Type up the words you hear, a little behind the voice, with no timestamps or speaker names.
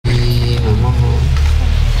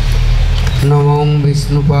नमो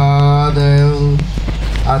विष्णुपादाय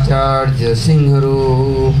आचार्य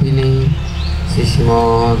सिंहरूपिणी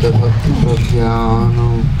श्रीमद्भक्तिप्रज्ञान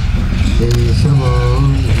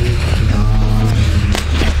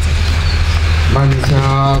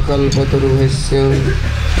वंशाकल्पतरुभ्यश्च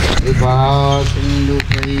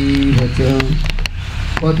कृपासिन्धुभ्यैव च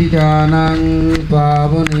पतितानां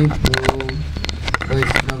पावनेभ्यो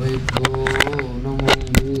वैष्णवेभ्यो नमो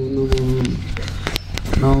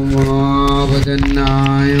नमो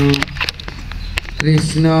भजनाय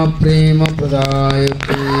कृष्ण प्रेम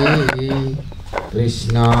प्रदायते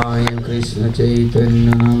कृष्णाय कृष्ण चैतन्य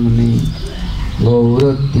नामने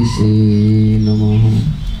गौरतिसे नमः।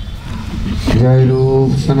 जय रूप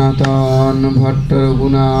सनातन भट्ट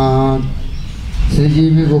रघुनाथ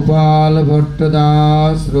श्रीजीव गोपाल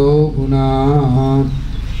भट्टदास रघुनाथ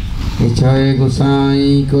इच्छाय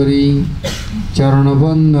गोसाई करी चरण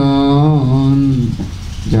बंदन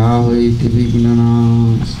जा होइति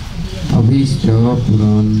विघ्ननाश अभीष्ट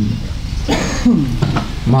पुराण।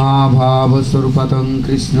 महाभाव स्वरूपतं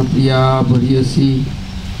कृष्ण प्रिया भरियसी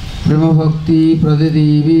प्रेम भक्ति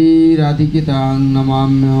प्रदेवी राधिकितां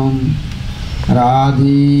नमाम्यहं।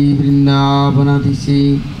 राधे वृंदावनाधीशे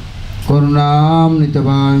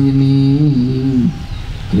करुणामृतवाहिनी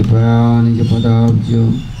कृपया निजपदाब्ज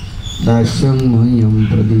दास्यं मह्यं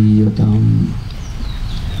प्रदीयताम्।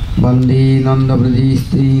 वन्दे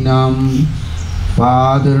नन्दव्रजस्त्रीणां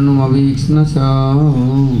पादरुणमवीक्ष्णश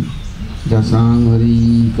जसाङ्घ्रि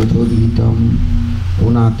कथोद्गीतं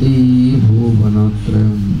पुनाति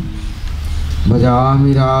भुवनत्रयम्।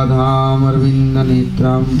 भजामि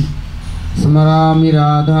राधामरविन्दनेत्रां स्मरामि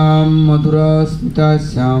राधां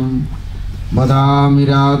मधुरस्मितास्यां। वदामि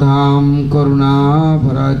राधां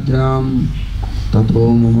करुणाभराद्रां ततो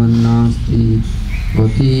मम नास्ति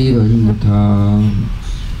गतिरन्यथा।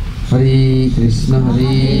 हरे कृष्ण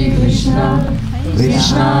कृष्ण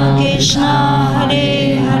कृष्ण हरे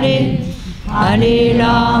हरे हरे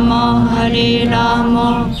राम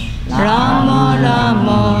राम राम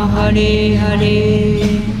हरे Hare.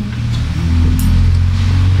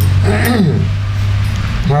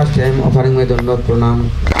 First I am offering my Dandot Pranam,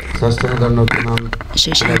 Sastana Dandot Pranam,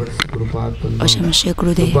 我向学古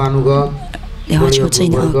鲁的莲花球指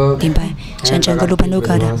引和顶白，向整个鲁班鲁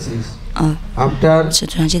嘎的是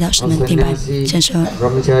传接到师门顶白，先说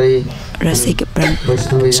Rasik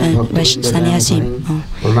Sannyasi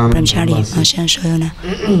Brahmachari 向所有呢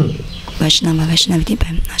Vaishnava 顶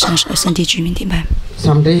白，向圣地居民顶白。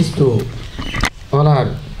Some days too, all are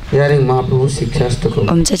hearing Mahaprabhu Sikshastakam.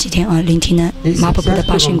 我们这几天聆听了马普布的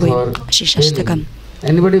八仙归Sikshastakam。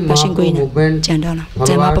八仙归呢讲到了，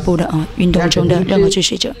在马普布的运动中的任何追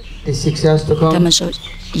随者，他们说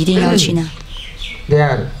一定要去呢，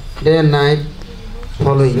日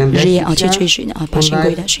夜去追随呢八仙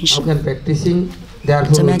归的训示，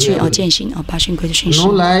怎么样去践行八仙归的训示？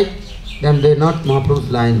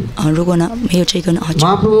如果呢没有这个呢就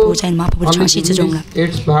不在马普布的常系之中了，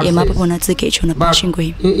也马普布呢只给出了八仙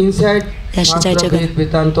归。但是在这个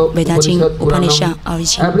维达经、乌帕尼夏、奥义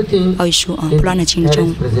经、奥义书普拉那经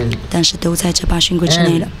中，但是都在这八仙归之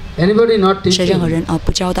内了。是任何人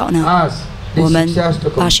不教导呢我们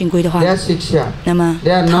八仙归的话，那么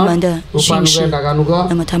他们的训示，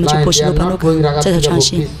那么他们就不是鲁帕鲁卡这条传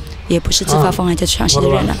系，也不是自发奉爱这传系的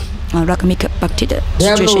人了Ragamika Bhakti 的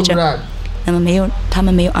追随者。那么他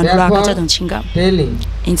们没有 Anuraga 这种情感，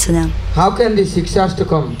因此呢，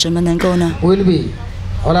怎么能够呢？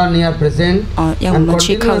让我们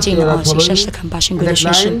去靠近Sikshastakam 八仙归的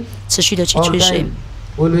训示，持续的去追随，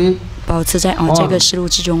保持在这个思路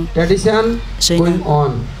之中。所以呢，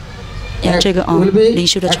让这个灵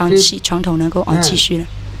修的传统能够继续了。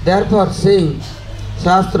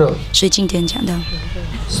所以经典讲到。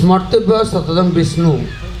स्मर्तव्य सततं विष्णु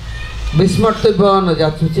विस्मर्तव्य न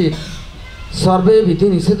जाचुचित सर्वे विधि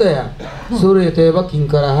निषेधया सूर्यतेव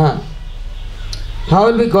किंकरः। How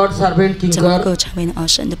will be God's servant kinkar? God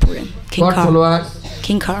followers.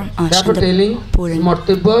 Therefore telling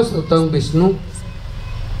smartavya satatam Vishnu.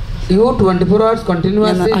 You 24 hours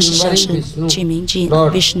continuously remembering Vishnu,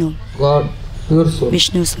 Lord, God, pure soul.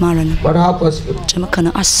 But how possible?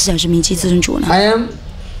 I am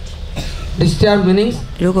discharge meanings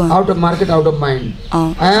out of market, out of mind.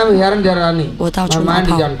 I am here and there running. My mind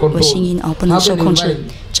is uncontrolled. How can you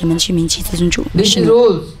mind? This is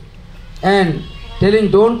rules and telling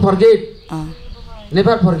don't forget,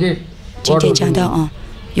 never forget. 今天讲到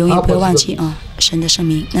永远不要忘记神的圣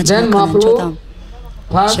名，那怎么可能做到？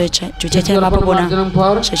所以主接天马波波呢，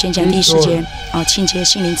首先讲第10节清洁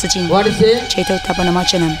心灵之境，切头达巴那玛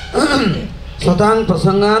切南。Satang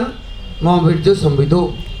prasangan mahavirjo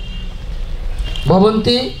samvido。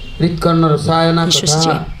Bhavanti Ritkarna Rasayana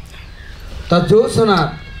Katha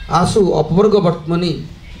Tajosana Asu Apvarga Vartmani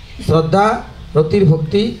Shraddha Ratir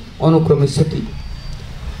Bhakti Anukramisati.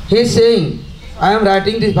 He is saying, I am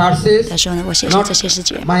writing these verses not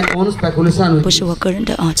my own speculation with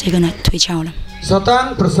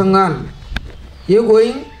Satang Prasangan. You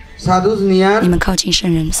going sadhus near and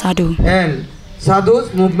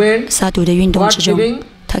sadhus movement what giving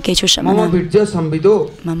Mama Vidya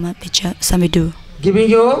Samvido giving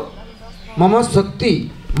you Mama Shakti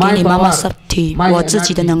my power my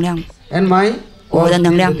energy and my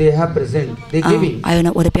they have present they giving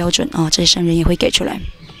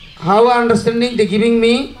how understanding they giving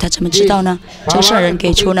me 他怎么知道呢？这个圣人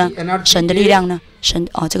给出呢神的力量呢？神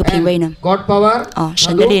这个品位呢？ God power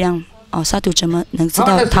神的力量萨土怎么能知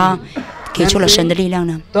道他给出了神的力量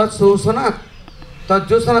呢？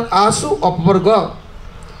 Tajosana Asu Apvarga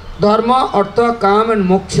Dharma Artha Kam and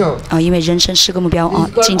Moksha 因为人生4个目标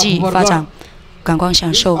经济发展、感官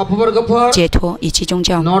享受、解脱以及宗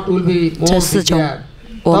教，这4种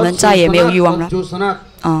我们再也没有欲望了。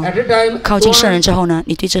靠近圣人之后呢，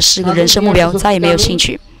你对这4个人生目标再也没有兴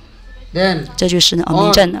趣，这就是呢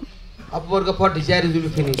明证了。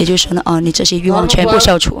也就是说呢你这些欲望全部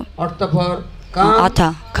消除。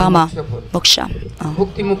Artha, Kama, Moksha,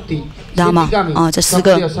 Dharma 这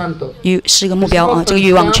4个目标这个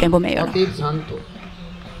欲望全部没有了。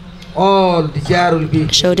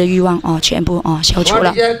所有的欲望全部消除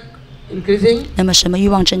了。那么什么欲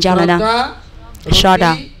望增加了呢？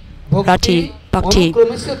 Shraddha, Rati, Bhakti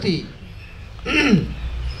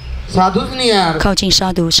靠近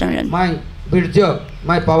沙土圣人，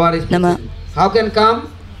那么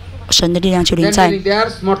神的力量就临在，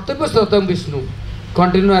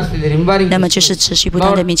那么就是持续不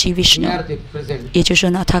断的铭记 Vishnu， 也就是说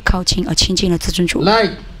呢，他靠近亲近了自尊主，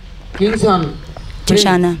就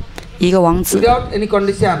像呢一个王子，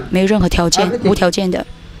没有任何条件，无条件的。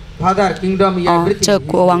 这个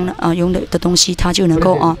国王呢拥有的东西，他就能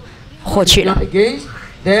够获取了。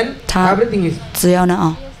他只要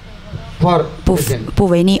呢不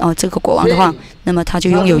违逆这个国王的话，那么他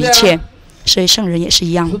就拥有一切。所以圣人也是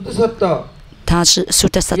一样，他是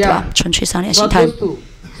Suddha Sattva 纯粹善良心态。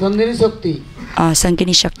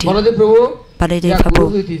Sangini Shakti， Baladev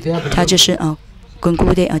Prabhu， 他就是跟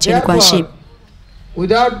古的建立关系。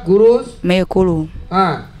没有咕噜。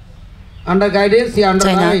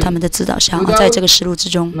 在呢他们的指导下，在这个实路之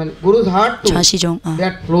中，传系中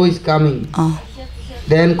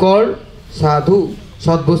Then called sadhu,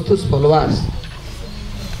 sadvustus followers.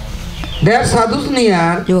 There sadhus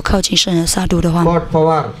near. 如果靠近圣人萨度的话， God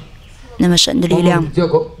power. 那么神的力量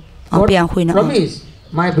必然会呢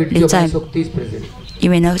临在。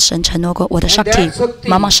因为呢神承诺过我的 Shakti，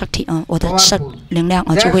 Mama Shakti 我的能量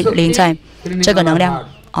就会临在，这个能量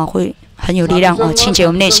会。 很有力量清洁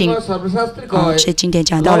我们内心所以经典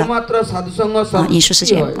讲到了引述世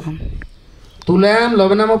界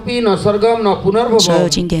所有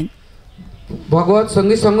经典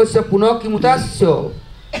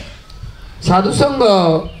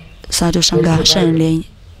萨土桑嘎圣人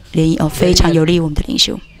联谊非常有利于我们的灵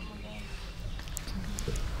修。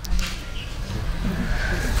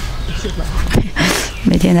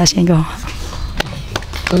每天他先给我。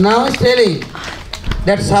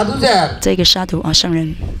 这个沙土圣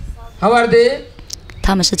人，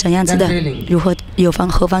他们是怎样子的？如何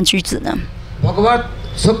何方居止呢？ Bhagavad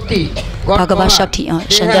Shakti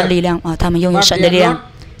神的力量他们拥有神的力量，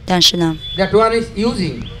但是呢，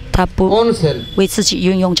他不为自己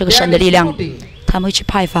运用这个神的力量，他们会去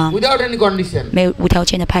派发，没有无条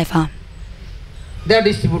件的派发。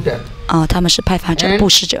他们是派发者、布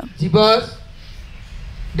施者。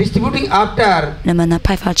 Distributing after 那么呢，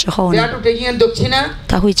派发之后呢，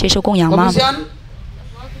他会接受供养吗？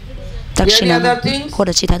或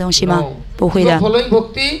者其他东西吗？不会的。然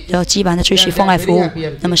后基本的追随奉爱服务，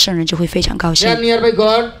那么圣人就会非常高兴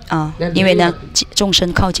因为呢，众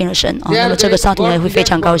生靠近了神那么这个萨土人会非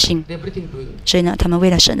常高兴。所以呢，他们为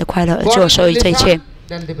了神的快乐而做所有这一切。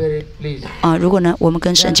如果呢，我们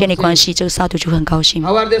跟神建立关系，这个萨土就很高兴。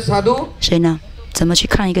所以呢。 怎么去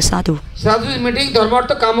看一个萨土？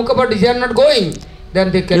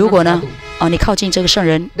如果呢，你靠近这个圣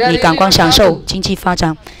人，你感官享受、经济发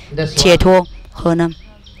展、解脱和呢，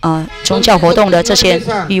宗教活动的这些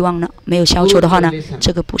欲望呢，没有消除的话呢，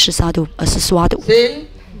这个不是萨土，而是swā土。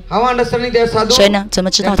所以呢，怎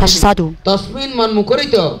么知道他是萨土？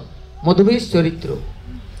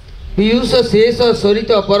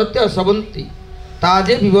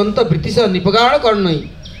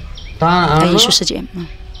 引述世界。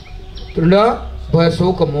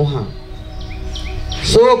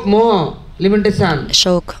limitation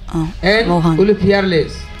受and 魔幻， will be fearless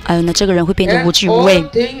还有呢，这个人会变得 and 无惧无 all 畏，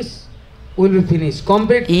 things will be finished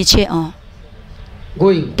complete 一切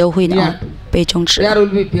going 都会 near 被终止 there，will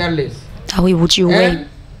be fearless 他会无惧无畏， and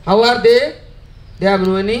how are they have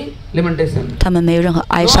no any limitation 他们没有任何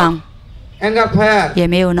哀伤， anger fire 也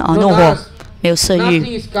没有呢 no 怒火， lust 没有色 nothing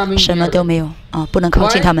欲， is coming 什么 near 都没有不能靠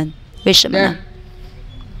近他们，为什么 that 呢？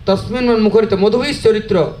 tasmin mukhorita madhuvis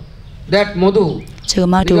charitra that madhu 这个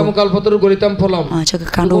马杜 nigamkalpataru goritam phalam 这个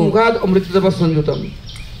甘露 mukhat amritadava sanjutam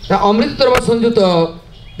the amritadava sanjuta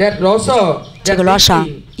that rasa 这个拉萨，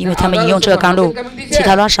因为他们饮用这个甘露，其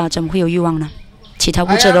他拉萨怎么会有欲望呢？其他物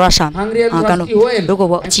质的拉萨甘露，如果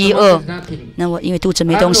我饥饿，那我因为肚子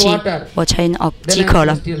没东西，我才饥渴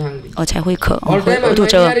了，我才会渴，我会饿肚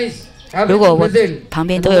子饿。如果我旁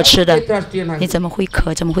边都有吃的，你怎么会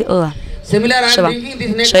渴？怎么会饿啊？是吧？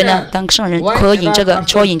所以呢，当圣人啜饮这个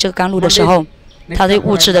甘露的时候，他对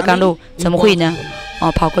物质的甘露怎么会呢？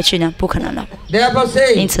跑过去呢？不可能了。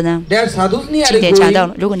因此呢，经典讲到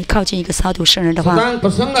了，如果你靠近一个萨土圣人的话，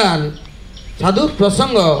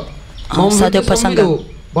萨土帕桑嘎，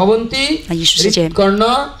艺术世界，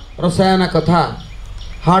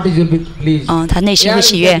他内心会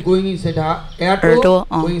喜悦，耳朵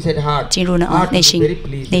进入呢内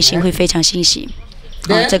心会非常欣喜。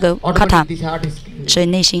这个卡塔，所以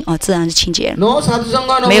内心自然是清洁。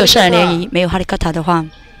没有圣人联谊，没有哈利卡塔的话，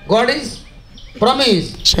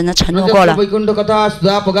神呢承诺过了。艺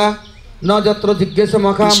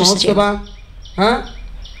术世界。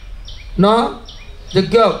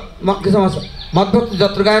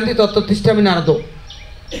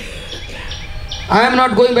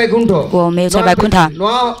我没有在白昆塔，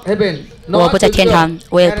我不在天堂，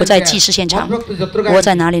我也不在祭祀现场，我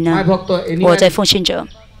在哪里呢？我在奉献者，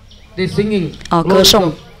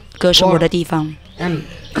歌颂我的地方。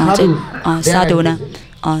萨杜呢？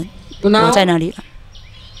我在哪里？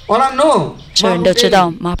所有人都知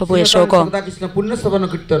道，马巴布也说过，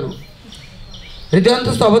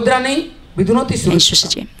艺术世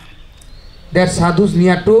界。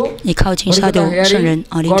你靠近萨杜圣人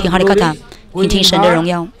聆听哈利卡塔。聆听神的荣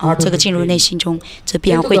耀这个进入内心中，这必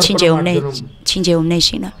然会清洁我们内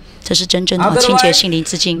心的，这是真正清洁心灵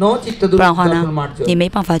之境。不然的话呢，你没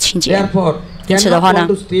办法清洁。因此的话呢，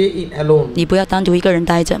你不要单独一个人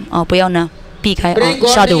待着不要呢避开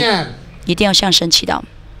萨杜，一定要向神祈祷，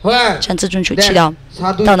向至尊主祈祷。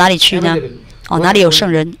到哪里去呢？哪里有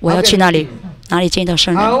圣人，我要去那里。哪里见到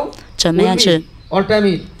圣人，怎么样子？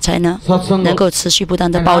才能够持续不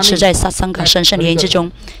断的保持在萨桑嘎神圣联姻之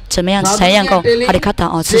中，怎么样才能够哈利卡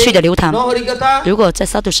塔持续的流淌？如果在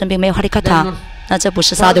萨杜身边没有哈利卡塔，那这不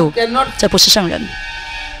是萨杜，这不是圣人，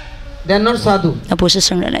那不是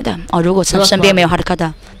圣人来的如果身边没有哈利卡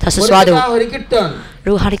塔，他是萨杜。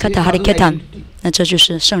如果哈利卡塔那这就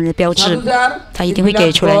是圣人的标志，他一定会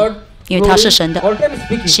给出来，因为他是神的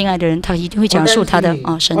心爱的人，他一定会讲述他的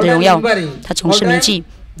神的荣耀，他总是铭记。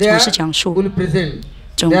总是讲述，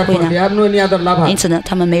总会呢。因此呢，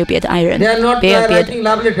他们没有别的爱人，别的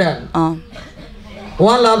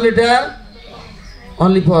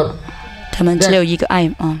他们只有一个爱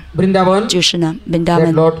就是呢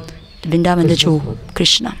，Vrindavan的主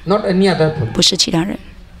Krishna， 不是其他人。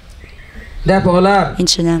因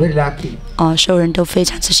此呢，所有人都非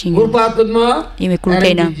常之幸运，因为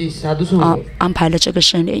Gurudev 呢，安排了这个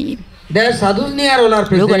圣联谊。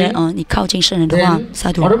如果呢，你靠近圣人的话，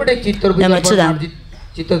萨杜，那么自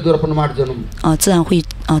然会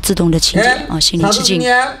自动的清洁心灵之境。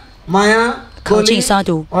靠近萨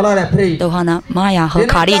杜的话呢，玛雅和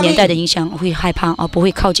卡利年代的影响会害怕不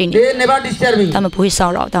会靠近你，他们不会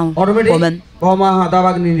骚扰到我们。那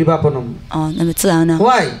么自然呢，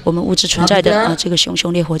我们物质存在的这个熊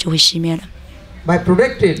熊烈火就会熄灭了。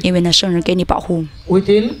因为呢，圣人给你保护。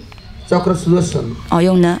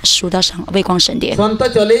用呢苏达上微光神殿。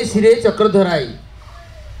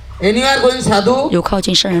有靠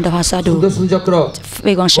近圣人的话，萨杜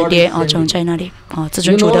微光神殿正在那里至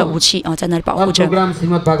尊主的武器在那里保护着。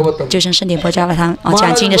就像圣典波加拉堂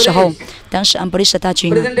讲经的时候，当时安布利斯大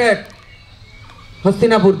军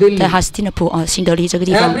在哈斯蒂纳普新德里这个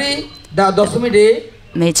地方，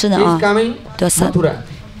每次呢都是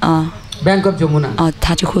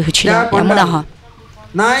他就会去到雅穆纳哈。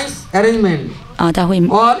他会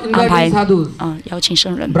安排邀请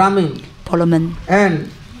圣人、婆罗门。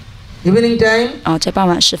在傍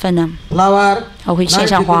晚时分呢，他会献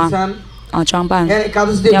上花装扮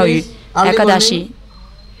庙宇。艾卡达西，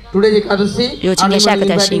有今天下个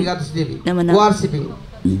达西，那么呢，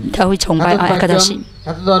他会崇拜艾卡达西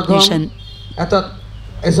女神。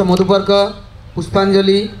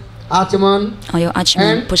有阿奇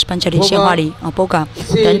曼、普斯班加里、鲜花里、波嘎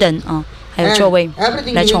等等还有座位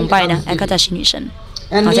来崇拜呢艾克达西女神。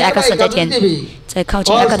在艾克萨在天，在靠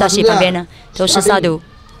近艾克达西旁边呢，都是萨杜。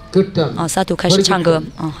萨杜开始唱歌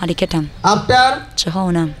哈利克坦。之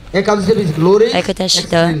后呢，艾克达西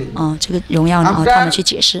的这个荣耀呢，他们去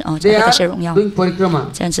解释这艾克达西荣耀，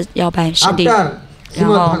这样子要拜圣地。然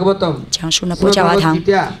后讲述呢《波迦瓦堂》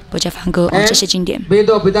《波迦梵歌》这些经典，还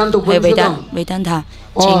有维丹塔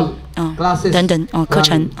经等等课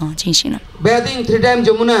程进行了。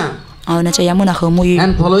那在雅穆纳河沐浴，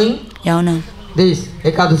然后呢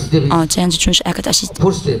这样子遵守艾克达西。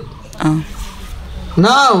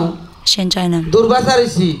现在呢，杜瓦萨利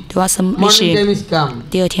西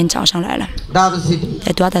第二天早上来了，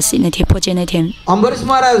在杜瓦达西那天破戒那天，安布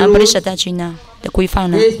里什大君呢的规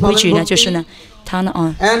矩呢就是呢。他呢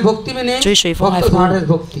追随奉爱服，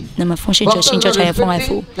那么奉献者信者才有奉爱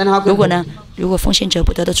服。如果奉献者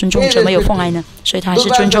不得到尊重，怎么有奉爱呢？所以他还是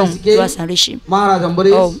尊重杜瓦萨利西。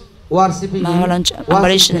马哈兰安巴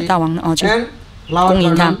利什的大王呢就恭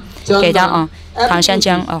迎他，给他唐香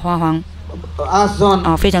浆花黄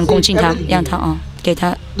非常恭敬他，让他给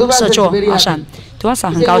他设座阿闪。杜瓦萨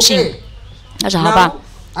很高兴，他说好吧。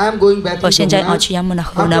我现在去雅穆纳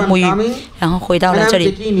河呢沐浴，然后回到了这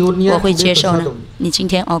里，我会接受呢你今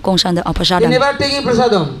天供上的帕萨达。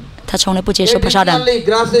他从来不接受帕萨达，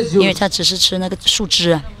因为他只是吃那个树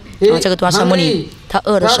枝这个杜瓦萨穆尼，他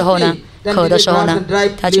饿的时候呢，渴的时候呢，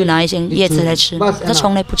他就拿一些叶子来吃，他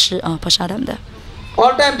从来不吃帕萨达的。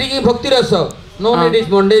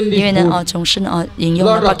因为呢总是呢引用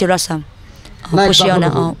了巴蒂拉萨，不需要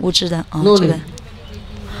呢物质的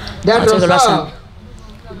这个拉萨。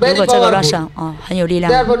如果这个拉萨很有力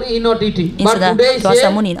量，因此呢，杜瓦萨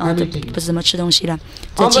穆尼不怎么吃东西了。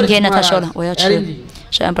在今天呢，他说了我要吃，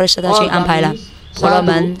所以安布里什大君安排了婆罗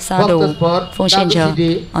门、萨杜、奉献者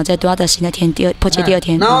在杜瓦达西那天破戒第二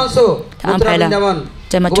天，他安排了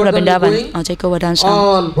在马图拉宾达文在戈瓦丹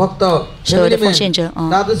上所有的奉献者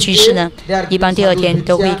居士呢，一般第二天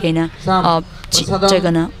都会给呢这个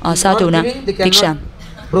呢萨杜呢迪沙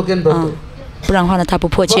不然的话呢，他不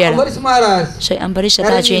破戒了。所以安布里什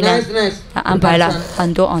大君呢，他安排了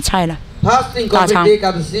很多菜了，大餐。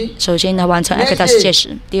首先呢，完成艾克达西戒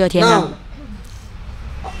时，第二天呢，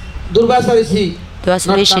杜瓦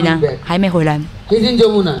萨利西呢还没回来，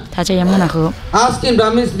他在雅穆纳河。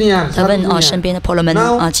他问身边的婆罗门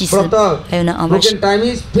祭司，还有呢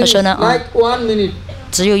他说呢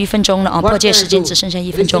只有1分钟了破戒时间只剩下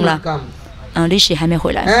1分钟了。利息还没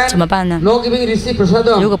回来，怎么办呢？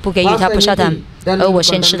如果不给予他不萨达，而我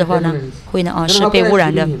先吃的话呢，会呢是被污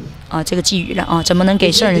染的这个寄语了怎么能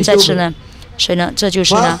给圣人再吃呢？所以呢，这就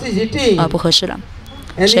是呢不合适了。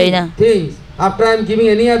所以呢，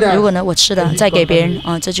如果呢我吃了再给别人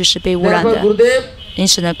这就是被污染的。因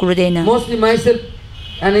此呢 ，Gurudev 呢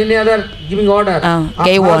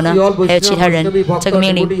给我呢还有其他人这个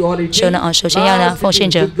命令，说呢首先要呢奉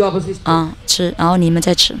献者吃，然后你们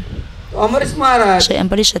再吃。所以安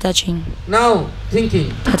布里什大君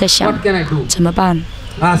他在想怎么办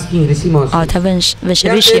他问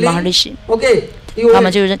谁律师马哈律师，他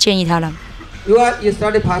们就建议他了。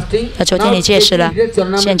他昨天你戒食了，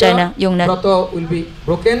现在呢用了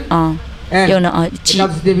用了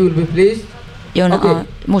用了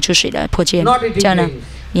木出水来破戒，这样呢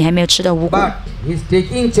你还没有吃到五谷。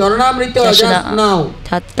但是呢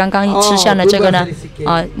他刚刚吃下了这个呢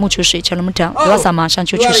木出水，乔拉木长罗萨马上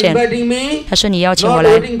就出现，他说你邀请我来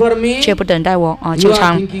却不等待我就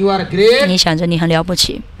餐，你想着你很了不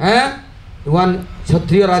起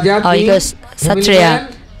一个萨特亚，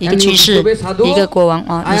一个居士，一个国王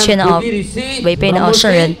你却呢违背了圣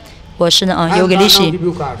人。我是呢Yogi Rishi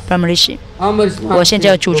Brahma Rishi， 我现在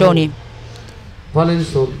要诅咒你。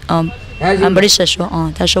安布里什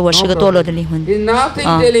说他说我是个堕落的灵魂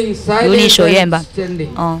如你所愿吧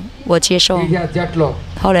我接受。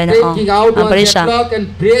后来呢安布里什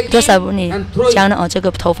多萨布尼将呢这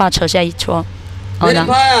个头发扯下一撮呢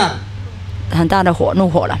很大的怒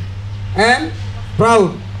火了，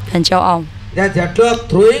很骄傲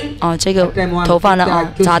这个头发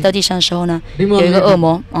呢砸到地上的时候呢，有一个恶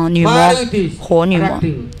魔女魔火女魔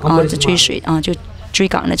就追随就追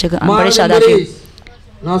赶了这个安布里什大君。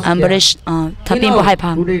安布里什他并不害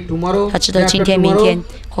怕，他知道今天、明天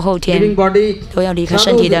或后天都要离开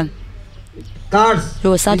身体的。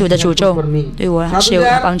如果萨杜的诅咒对我还是有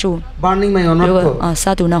帮助，如果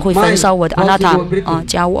萨杜呢会焚烧我的阿那塔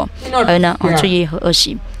加我，而呢罪业和恶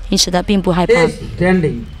习，因此他并不害怕。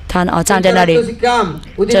他站在那里，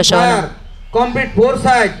这时候呢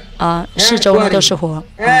四周呢都是火，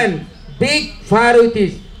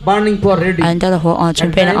很大的火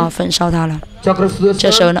准备呢焚烧他了。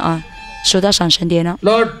这时候呢苏达赏神殿呢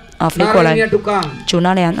飞过来，主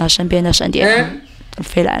那良身边的神殿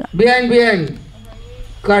飞来了。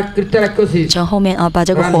从后面把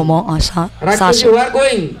这个火魔杀死。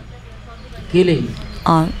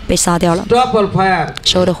被杀掉了，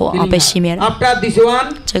所有的火被熄灭了。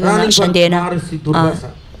这个呢，神殿呢，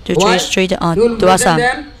就追着杜瓦萨。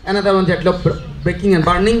然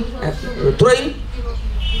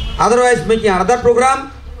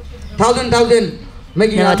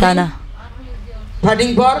后他呢，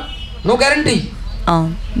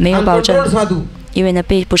没有保证，因为呢，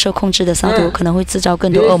被不受控制的萨毒可能会制造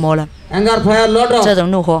更多恶魔了。这种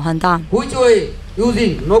怒火很大。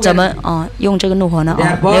怎么用这个怒火呢？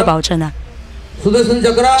没有保证呢。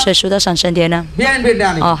所以苏德闪神殿呢，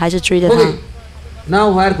还是追着他，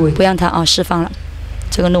不让他释放了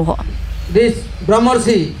这个怒火。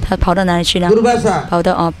他跑到哪里去呢？跑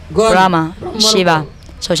到布拉玛西吧。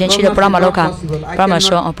首先去了布拉玛洛卡，布拉玛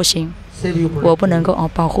说不行，我不能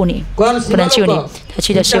够保护你，不能救你。他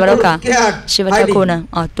去了西瓦洛卡，西瓦特库呢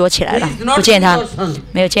躲起来了，不见他，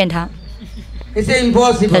没有见他。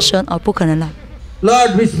他说不可能了。他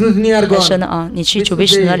说呢你去主毗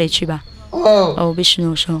湿奴那里去吧。毗湿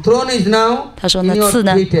奴说，他说呢刺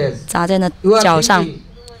呢砸在那脚上，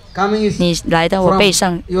你来到我背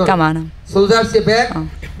上干嘛呢？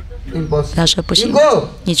他说不行，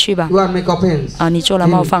你去吧。你做了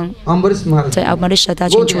冒犯，在阿玛利沙大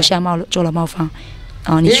军出下做了冒犯。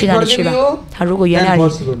你去那里去吧。他如果原谅你，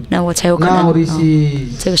那我才有可能。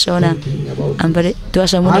这个时候呢，杜阿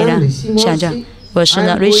什穆尼呢想着。我是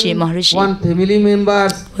呢，瑞西，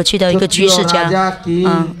我去到一个居士家，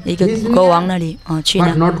一个国王那里去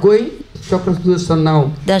呢。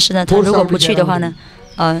但是呢，他如果不去的话呢，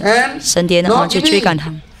神殿呢就追赶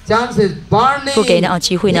他，不给呢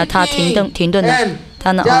机会呢，他停顿了，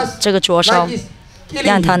他呢这个灼烧，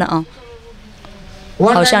让他呢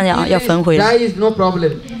好像要焚毁了。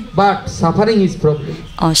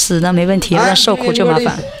死呢没问题，但受苦就麻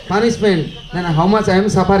烦。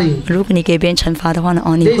如果你给别人惩罚的话呢，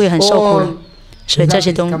你会很受苦了。所以这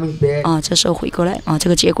些这时候回过来这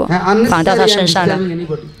个结果反到他身上了，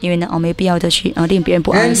因为呢没必要的去令别人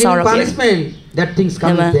不安，骚扰别人。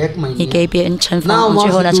那么你给别人惩罚，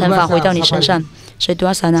最后呢惩罚回到你身上，所以杜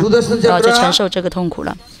阿萨呢就承受这个痛苦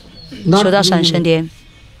了。说到闪神殿，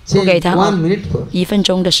不给他1分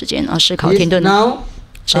钟的时间思考停顿，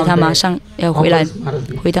所以他马上要回来，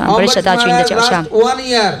回到安布利沙大军的脚下。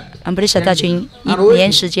安布利沙大军1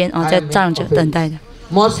年时间在站着等待的。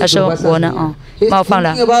他说我呢冒犯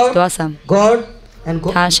了杜阿萨，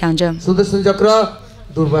他想着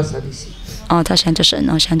他想着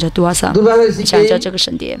神想着杜阿萨，想着这个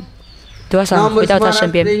神殿。杜阿萨回到他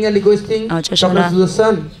身边，这时候呢，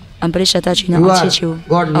安布利沙大军祈求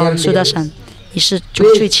苏达闪，你是主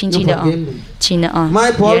最亲近的请呢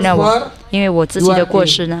原谅我，因为我自己的过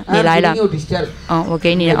失呢，你来了我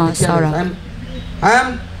给你骚扰。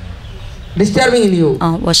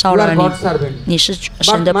我骚扰你，你是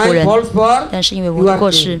神的仆人，但是因为我的过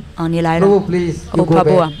失你来了。帕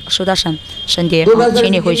布苏达闪神殿请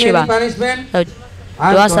你回去吧。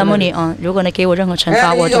杜阿萨穆尼如果你给我任何惩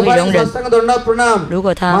罚，我都会容忍。如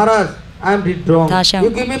果他像这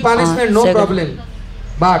个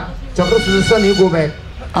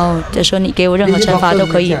就说你给我任何惩罚都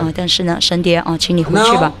可以但是呢，神殿请你回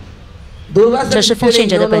去吧。这是奉献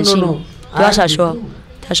者的本性。杜阿萨说。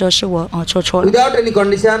他说是我做错了，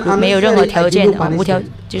没有任何条件的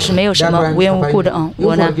就是没有什么无缘无故的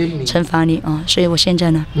我呢惩罚你所以我现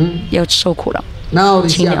在呢要受苦了，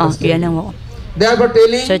请你原谅我。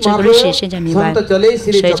所以这个律师现在明白，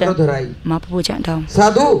随着马普布讲到，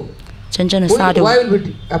真正的萨毒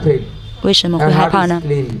为什么会害怕呢？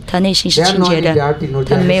他内心是清洁的，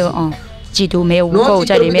他没有嫉妒，没有污垢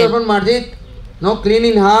在里面。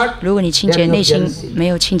如果你清洁内心没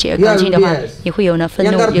有清洁干净的话，你会有呢愤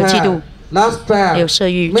怒，有嫉妒，有色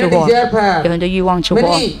欲之火，有很多欲望之火，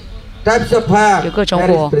有各种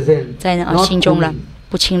火在心中了，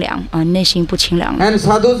不清凉内心不清凉了。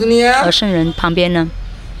而圣人旁边呢，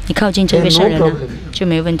你靠近这位圣人呢就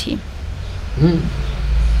没有问题。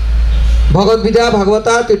佛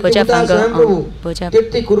家梵歌佛家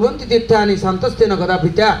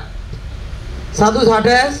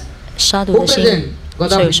杀毒的心，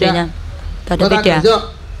所以谁呢？他的贝达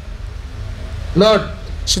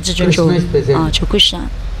是至尊主求归神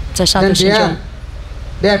在杀毒心中。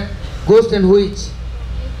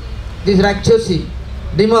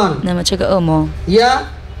那么这个恶魔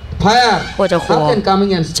或者火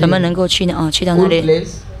怎么能够去呢？去到那里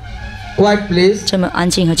这么安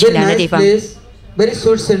静和清凉的地方，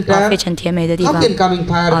非常甜美的地方，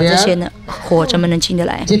这些呢火怎么能进得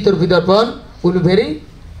来？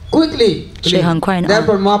 quickly. 所以很快呢。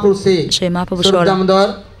 Therefore, Mahaprabhu say, 所以马普布说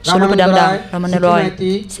了。 Swarupadamdar, Ramanaloy,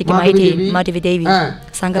 Sikimahiti, Madhavi Devi,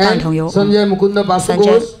 三个半同游。 Sanjay Mukunda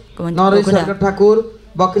Basugos, Naresh Sarkar Thakur,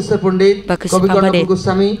 Bakisar Pandit, Kavikarnapur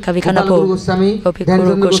Goswami, Gopalguru Goswami,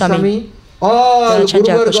 Dhanjendra Goswami, all Guru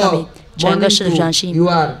Varga, morning you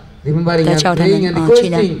are remembering and praying and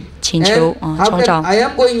requesting. And how can I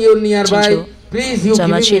am going you nearby? Please you give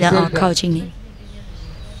me shelter.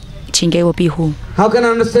 请给我庇护。 How can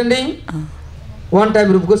understanding? One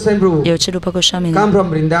time Rupa Goswami Prabhu 有次Rupa Goswami come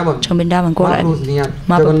from Vrindavan. 从宾达文过来，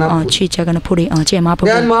马普去加格纳普里见马普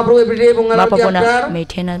布。 Then Mahaprabhu every day 马普布 Mangalati 呢， after 每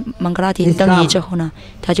天呢孟格拉蒂登仪之后呢，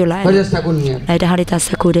他就来了， Hajas Thakur near. 来到哈利达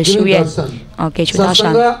萨库的修院，给出打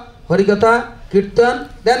赏。 Satsanga, Harikatha, Kirtan,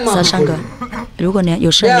 then 萨桑格 Mahaprabhu. 如果呢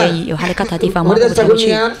有圣联仪有哈利卡塔地方，马普布才会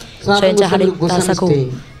去。所以在哈利达萨库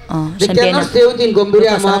They 身边 cannot 呢， stay within 卢 Gambhirya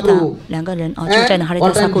达萨拉达 Mahaprabhu. 两个人就在那哈 And 利达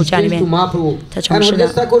all 萨 time 库家里 displeased 面 to。Mahaprabhu. 他 And 从事 Hajas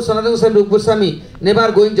呢， Thakur, Sanatana Goswami, Rupa Goswami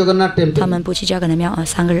never going Jagannath 他 temple. 们不去加格纳庙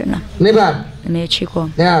三个人呢， Never. 没有去过。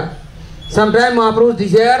 There. Sometimes Mahaprabhu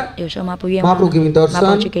desire, 有时候马普愿望， Mahaprabhu giving 马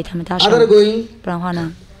普去 darshan. 给他们打赏， Other going, 不然的话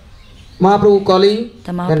呢， Mahaprabhu calling,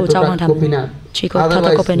 但马 then 普 to 召唤他们 Gopinath. 去过他的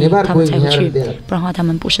Otherwise 狗本里， never 他们 going 才会 here 去 and there.，不然的话他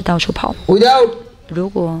们不是到处跑。 Without 如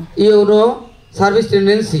果 you know service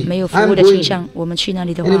tendency, 没有 I 服务 am 的倾 going. 向，我们去那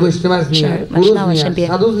里的话 Any Vaishnavas 是 near, 马什纳 Gurus 文身 near, 边，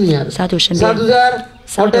 Sadhus near. 萨土身边， Sadhus are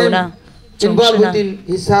萨 all 土 time 呢总 involved 是呢 within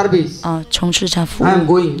his service. 从事他服 I am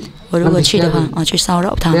务。 going. 我如 I'm 果去的话 disturbing. 去骚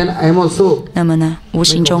扰他， Then I am also. 那么呢无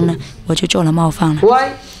形中呢我就做了冒犯了。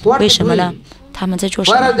 Why? What 为 they 什么呢 doing?？他们在做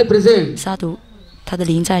什 Why are 么？ they present? 萨土他的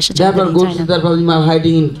灵在是这样的 Therefore, 灵 Guru 在呢？ Siddhar Prabhuji are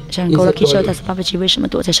hiding 像 in 勾勒 his 基修 toilet. 达斯巴布奇为什么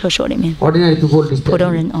躲在厕所里面？ Ordinary people 普通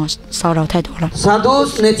disturb. 人骚扰太多了。 Sadhus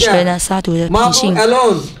所以 nature. 呢，萨土的脾 Mahaprabhu 性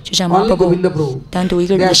alone. 就像马 Only 布布 Govinda Prabhu. 单独一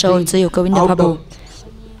个人的时候，只有格温的帕布，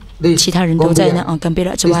 This 其他人都在呢 Gambhirya 冈比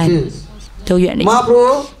拉之外 distance. 都远离。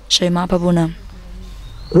 Mahaprabhu, 所以马布布呢，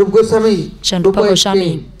 Rupa Goswami, 像卢帕 Rupa 格沙米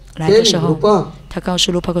explained. 来的时 Telling 候， Rupa, 他告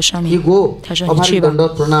诉卢帕格沙 you 米， go. 他说你去吧，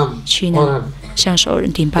 Abharidanda Pranam. 去 Or 呢向所有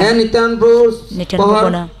人顶拜。 And Nityan Prabhu's Nityananda power, Prabhu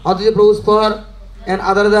呢 Aditya Prabhu's power, and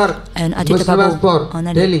other And Aditya Vaishnavas Prabhu, power,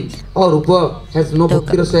 那里 telling, oh Rupa has no 都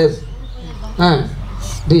bhakti rasa as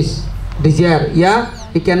this desire. Yeah,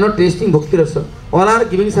 he cannot tasting bhakti rasa. All are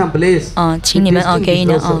giving some place. 请你们 tasting 给 this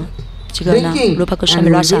呢 rasa. 这个呢 Drinking, 卢帕格沙 and 米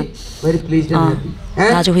he 拉 will 萨 be very pleased and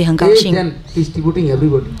happy. 他就会很 And 高 he is 兴。 then distributing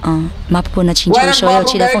everybody. 马布布呢请求所有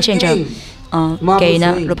其他奉献者，给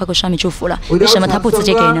呢卢帕格沙米祝福了。为什么他不直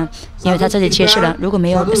接给呢？因为他这里揭示了，如果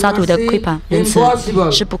没有萨土的亏帕仁慈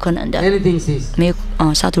是不可能的， Anything says. 没有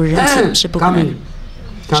萨土的仁慈是不可能的。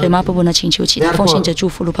所以马布布呢请求其他奉献者祝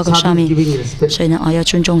福卢帕格沙 Sadhu 米， giving respect. 所以呢要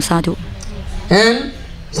尊重萨土， And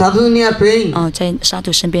sadhus near praying. 在萨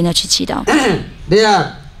土身边要去祈祷。 They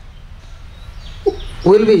are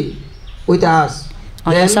will be with us.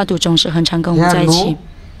 因为 Then 萨土总是很常跟我 they 们在 are 一起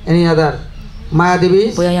no，any other Maya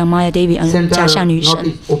Devi's 不要让玛雅 Devi 假象 center 女 not 神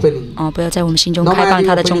is opening. 不要在我们心中 No 开 Maya 放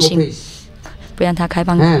她 Devi 的中 opening 心， office. 不让她开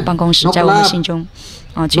放 嗯办公室 No 在我们 club 心中，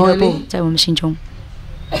俱乐部 No any 在我们心中，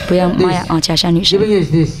不让玛雅假象女神 Giving is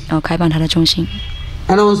this 开放她的中心。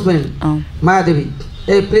 announcement. Maya Devi,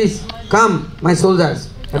 hey please come, my soldiers.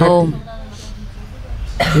 哦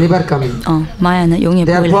Never coming. 玛雅呢永远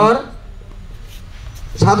不会来， Therefore,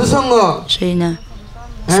 sadhu sangha 所以呢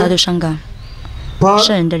萨土桑嘎 for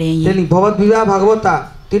圣人的联谊， telling Bhavat Vivaha Bhagavata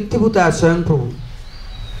Tirthiputa Swayam Prabhu.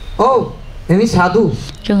 Oh, any sadhu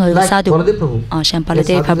任何一个 like 萨土 Baladev Prabhu. 像巴勒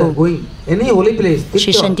The 德 sadhus 帕 are 布 going any holy place.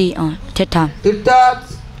 去圣地铁塔 Tirtha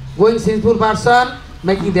going sinful person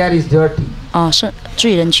making there is dirty. 圣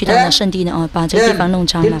罪人去到那圣地呢把这个地 Then 方弄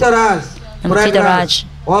脏了。 Tirtharaj, 那么 Prayagraj, Tirtharaj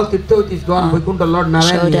all Tirtha is gone. Vaikuntha Lord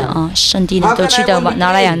所有 Narayana. 的圣地呢都去到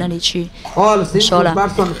拿拉雅那里去。 All 说 sinful 了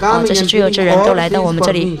person coming 这些 and 罪恶之 giving 人都 all 来到我 things 们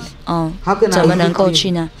这 for 里 me.，怎么能够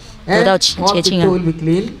去呢？得 And 到 all 洁净 Tirtha 啊？ will be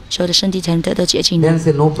clean. 所有的圣地才能得到洁净 Then 呢？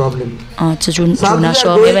 say no problem. 自主呢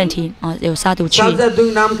说没问题有萨土去， Sadhus are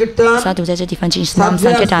doing Nam Kirtan. 萨土在这地方进行 Nam Sadhus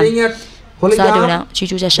are Sankirtan， staying at Holy 萨土 Dham. 呢居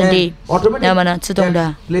住在圣地， Automatically 那么呢自动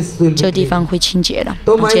的 that place will 这个 be 地 clean. 方会清洁了，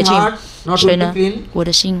 So my 洁净 heart。not 所以 will be 呢 clean.，我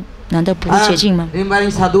的心难道不会洁净吗？ Remembering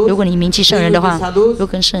sadhus. 如果你铭记圣人的话，如果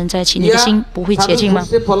跟圣人在一起，你的心不会洁净吗？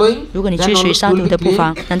如果你追随萨土的步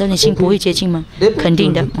伐，难道你心不会洁净吗？肯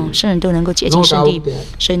定的，圣人都能够洁净圣地，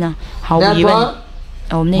所以呢，毫无疑问，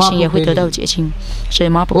我们内心也会得到洁净。所以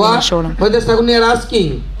马普布说了，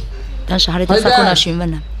当时哈利达萨库纳询问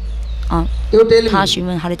了，他询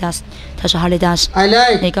问哈利达斯，他说哈利达斯，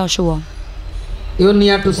你告诉我，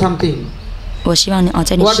我希望你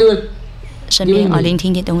在你身边聆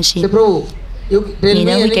听点东西。你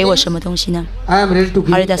能会给我什么东西呢？哈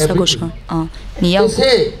利达斯跟我说，你要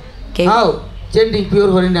给 chanting pure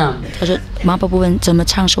Harinam? 他说马巴部问怎么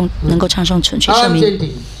唱诵能够唱诵纯粹圣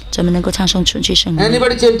名？怎么能够唱诵纯粹圣名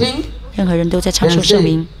 ？Anybody chanting? 任何人都在唱诵圣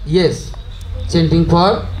名。Yes, chanting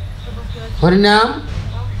for Harinam.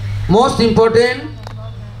 Most important,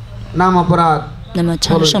 Namaparad. 那么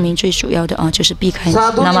唱圣名最主要的就是避开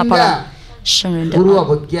那玛巴拉圣人的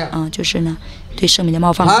就是呢对圣名的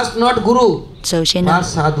冒犯。First not Guru. 首先呢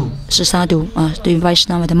是萨杜对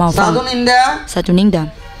Vaishnava 的冒犯。萨杜宁达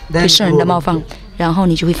对圣人的冒犯，然后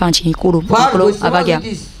你就会放弃你咕噜阿巴嘎。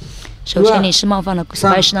首先你是冒犯了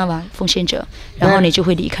Vaishnava 奉献者，然后你就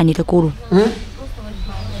会离开你的咕噜。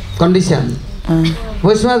Condition.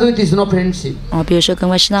 Vaishnava is no friendship. 比如说跟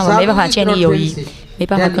Vaishnava 没办法建立友谊。没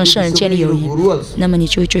办法跟圣人建立友谊，那么你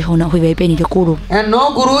就最后呢会违背你的咕噜。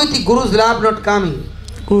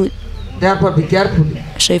咕噜，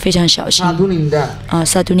所以非常小心。萨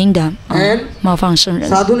杜宁达冒犯圣人。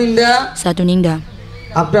萨杜宁达，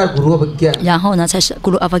然后呢才是咕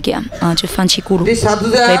噜阿巴嘎就放弃咕噜，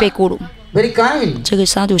违背咕噜。这个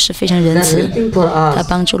萨杜是非常仁慈，他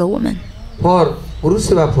帮助了我们。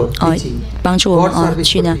帮助我们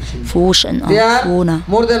去呢服务神服务呢。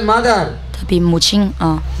他比母亲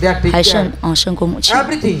还胜过母亲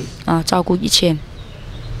照顾一切。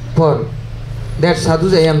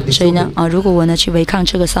所以呢如果我呢去违抗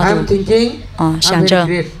这个萨杜想着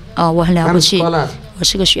我很了不起，我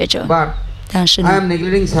是个学者，但是呢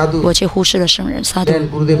我却忽视了圣人萨杜，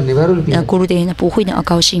咕噜爹呢不会呢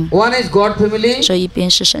高兴。所以一边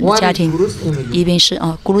是神的家庭，一边是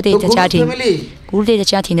咕噜爹的家庭。咕噜爹的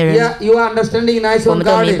家庭的人，我们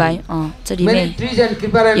都明白这里面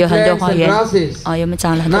有很多花园有没有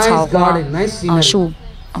长了很多草花树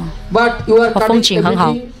风景很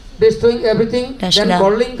好。但是呢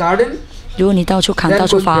如果你到处砍到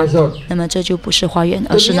处伐，那么这就不是花园，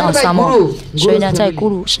而是沙漠。所以呢在咕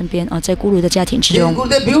噜身边在咕噜的家庭之中，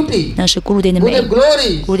那是咕噜爹的美，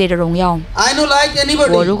咕噜爹的荣耀。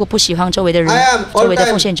我如果不喜欢周围的人，周围的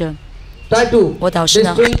奉献者，我导师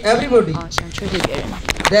呢想摧毁别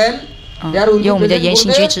人，用我们的言行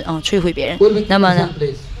举止摧毁别人，那么呢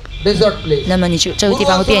那么你就这个地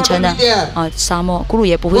方会变成呢沙漠，咕噜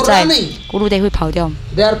也不会在，咕噜爹会跑掉。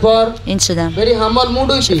因此呢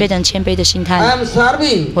是非常谦卑的心态，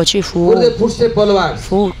我去服务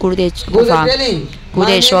咕噜爹步伐。咕噜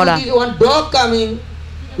爹说了，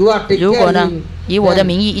如果呢以我的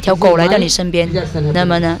名义一条狗来到你身边，那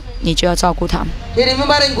么呢你就要照顾它。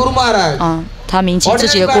他铭记自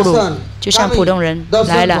己的咕噜，就像普通人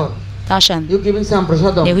来了大婶，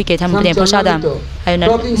你会给他们点菩萨的，还有呢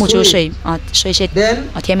木酒水说一些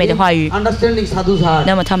甜美的话语，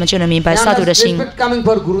那么他们就能明白萨杜的心，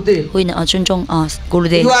会呢尊重咕噜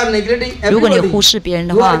爹。如果你忽视别人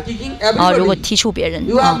的话如果踢出别人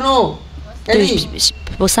对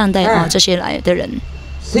不善待这些来的人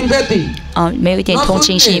没有一点同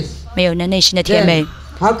情心，没有内心的甜美，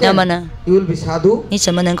那么呢你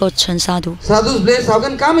怎么能够成萨杜？萨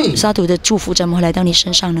杜的祝福怎么会来到你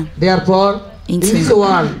身上呢？因此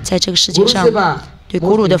在这个世界上对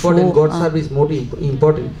咕噜的服务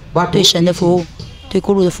对神的服务对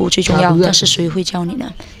咕噜的服务最重要，但是谁会教你呢？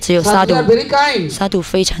只有萨杜。萨杜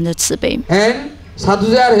非常的慈悲，萨杜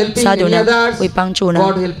呢会帮助呢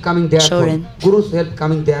所有人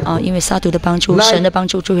因为萨杜的帮助，神的帮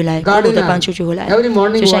助就会来，咕噜的帮助就会来，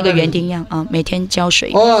就像一个园丁一样每天浇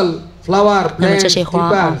水，那么这些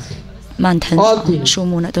花蔓藤树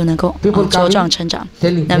木呢都能够茁壮成长，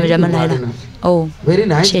那么人们来了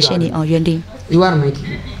谢谢你园丁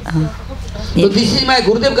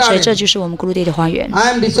所以这就是我们咕噜爹的花园。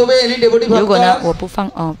如果呢我不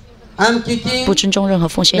不尊重任何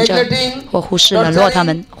奉献者，或忽视冷落他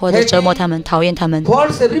们，或者折磨他们，讨厌他们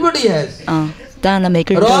当然了每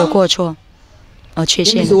个人都有过错缺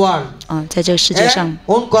陷在这个世界上，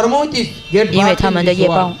因为他们的业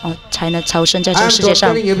报才能超生在这个世界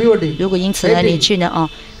上。如果因此呢你去呢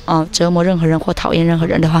折磨任何人或讨厌任何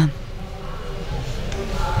人的话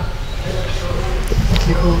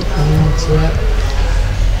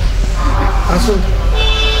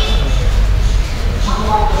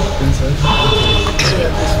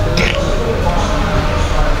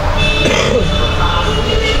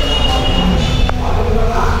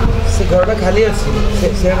，ସେ ଘରଟା ଖାଲି ଅଛି,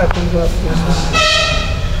 ସେଟା ରାତିକୁ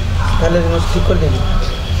ତାହେଲେ ଠିକ୍ କରିଦେବି।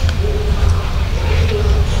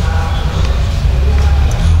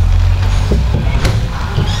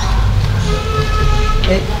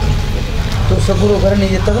 तो सब घर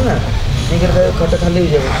नहीं जाता है ना, नहीं करता खट खाली हो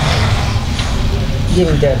जाएगा ये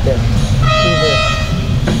मिलते हैं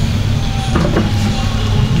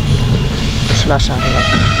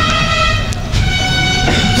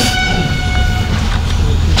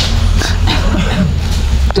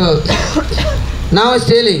तो Now is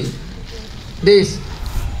telling this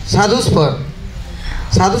sadhu spur.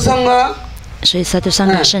 Sadhu sangha. 所以萨杜桑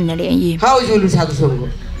嘎圣人的联谊， How is you will sadhu sangha?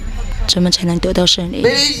 怎么才能得到圣人？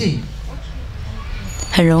 Very easy.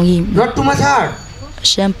 很容易， Not too much hard.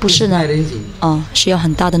 实际上不是呢，需要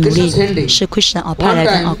很大的努力，是 Krishna 派来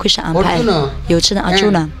的，Krishna 安排。有一次呢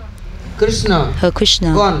，Arjuna 和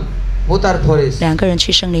Krishna 两个人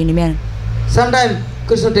去森林里面。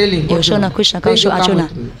有时候呢 ，Krishna 告诉 Arjuna，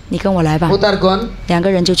 你跟我来吧。两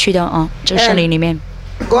个人就去到这个森林里面。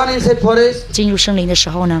进入森林的时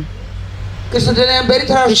候呢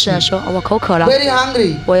 ，Krishna 说：“我口渴了，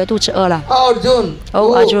我也肚子饿了。哦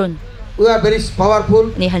，Arjuna。”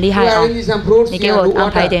 你很厉害啊！你给我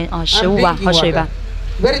安排一点食物吧，喝水吧。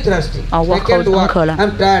我口渴了，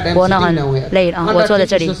我呢很累了我坐在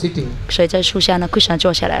这里，所以在树下呢 ，Krishna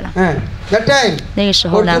坐下来了。那个时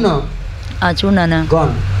候呢，Arjuna 呢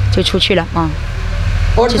就出去了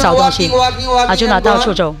去找东西。Arjuna 到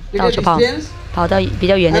处走，到处跑到比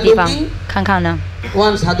较远的地方看看呢，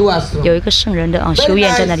有一个圣人的修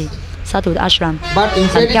院在那里，萨杜的 ashram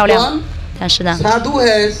很漂亮，但是呢。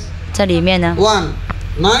 在里面呢， one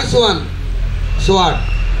nice one sword,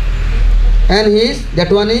 and that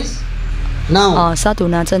one is now. 萨杜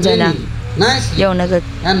呢正在呢用那个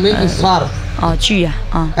锯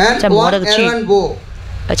在磨那个锯，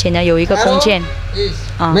而且呢有一个弓箭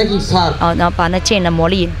然后把那箭呢磨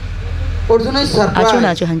利。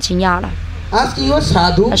Arjuna 就很惊讶了，他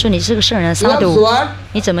说：“你是个圣人萨杜，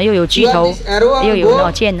你怎么又有锯头又有那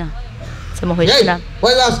箭呢？怎么回事呢？”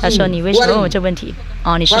他说：“你为什么问我这个问题？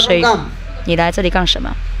 你是谁？你来这里干什么？”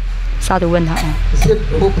萨杜问他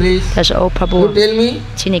他说：“哦，Prabhu，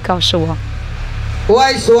请你告诉我，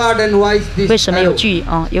为什么有锯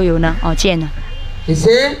又有呢剑呢？”这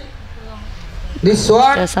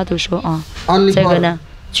萨杜说：“这个呢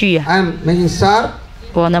锯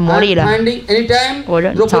我呢磨利了，我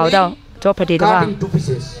找到 Draupadi 的话，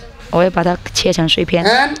我会把它切成碎片。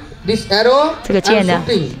这个箭呢，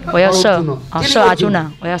我要射Arjuna，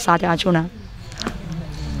我要杀掉Arjuna。”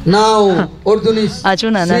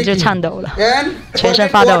 Arjuna 呢就颤抖了，全身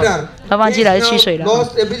发抖，他忘记了去水了，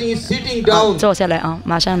坐下来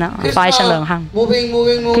马上呢发一身冷汗。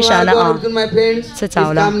Krishna 呢是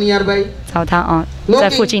找他在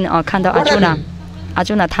附近看到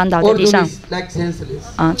Arjuna 瘫倒在地上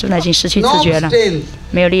，Arjuna 已经失去知觉了，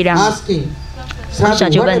没有力量。Krishna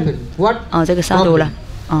就问这个萨杜了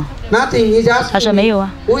他说没有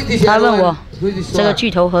啊，他问我。 这个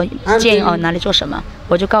巨头和剑拿来做什么？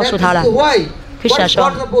我就告诉他了。Krishna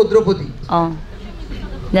说：“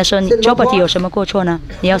那说你 Draupadi 有什么过错呢？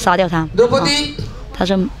你要杀掉他。”他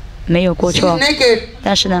说没有过错，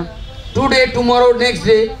但是呢 ，today, tomorrow, next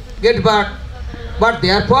day, get back. But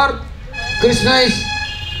therefore, Krishna is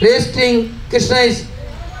resting. Krishna is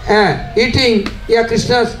eating. Yeah,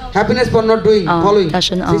 Krishna's happiness for not doing, following.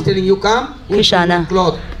 He's telling you come. Krishna 呢？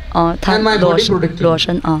他裸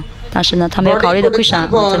身但是呢，他没有考虑到 Krishna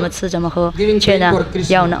怎么吃怎么喝，却呢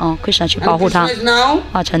要呢Krishna 去保护他，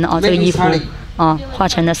化成了这个衣服化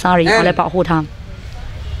成了 sari 来保护他。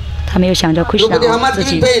他没有想着 Krishna 自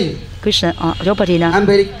己 Krishna Draupadi 呢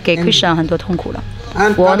给 Krishna 很多痛苦了。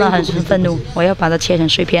我呢很愤怒，我要把它切成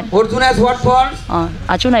碎片。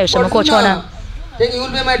Arjuna 有什么过错呢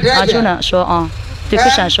？Arjuna 说对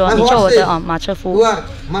Krishna 说：“你做我的马车夫，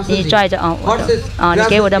你拽着我的你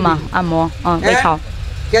给我的马按摩喂草。”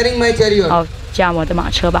 驾我的马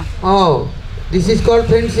车吧。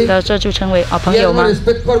这就称为朋友吗？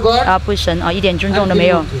不神一点尊重都没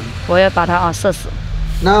有，我要把他射死。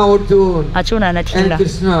Arjuna 呢听了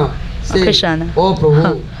 ，Krishna 呢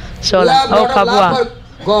说了：“哦，Prabhu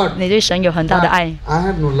你对神有很大的爱，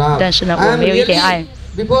但是呢我没有一点爱。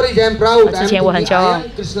之前我很骄傲，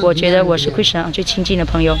我觉得我是 Krishna 最亲近的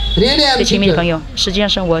朋友，最亲密的朋友。实际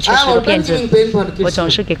上我却是个骗子，我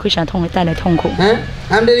总是给 Krishna 带来痛苦。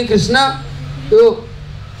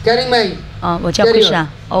我叫 Krishna，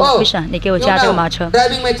 Krishna， 你给我驾这个马车。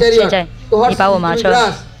现在你把我马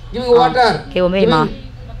车给我喂马，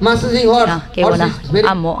给我呢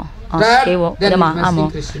按摩，给我的马按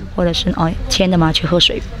摩，或者是牵着马去喝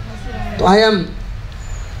水。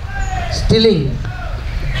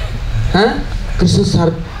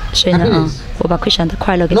所以呢我把 Krishna 的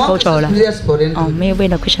快乐给偷走了，没有为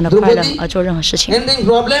了 Krishna 的快乐而做任何事情。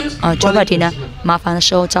Draupadi 呢麻烦的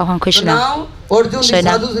时候召唤 Krishna， 所以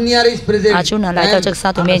呢Arjuna 来到这个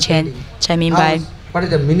萨杜面前，才明白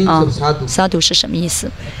萨杜是什么意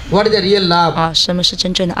思。什么是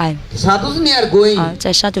真正的爱？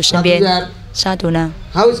在萨杜身边，萨杜呢，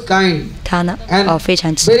他呢非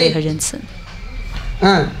常慈悲和仁慈。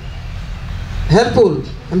helpful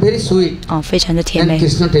and very sweet. 非常的甜美。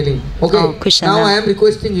Krishna telling, okay, now I am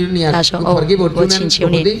requesting you 他说我请求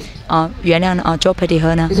你原谅Draupadi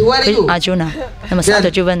和呢Arjuna。那么萨德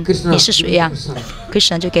就问你是谁呀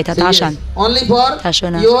？Krishna 就给他搭讪，他说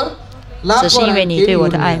呢，只是因为你对我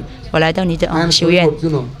的爱，我来到你的修院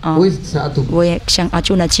我也向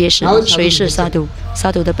Arjuna揭示谁是萨杜，萨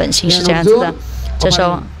杜的本性是这样子的。这时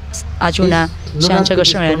候Arjuna向这个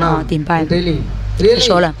圣人顶拜。他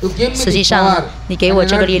说了，实际上你给我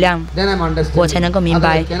这个力量，我才能够明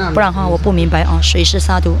白，不然的话我不明白谁是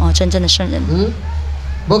萨杜真正的圣人。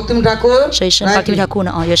谁是Bhakti Thakur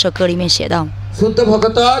呢？有首歌里面写到，纯粹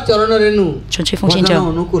奉献者，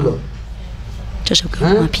这首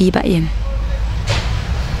歌批100页。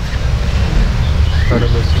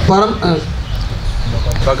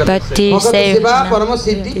Bhakti Seva，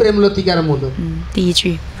第一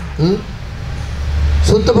句。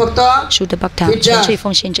Shuddha Bhakta， 纯粹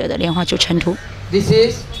奉献者的莲花就尘土，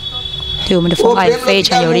对我们的奉爱非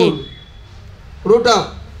常有利。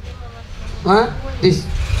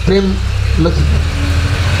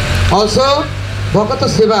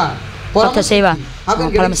Bhakta Seva，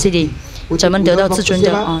 Paramasiddhi， 怎么得到自尊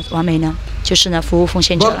的完美呢？就是呢，服务奉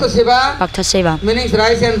献者了。Bhakta Seva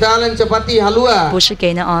不是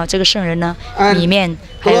给呢这个圣人呢米面，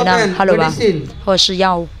还有呢哈鲁瓦，或者是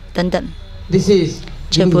药物等等。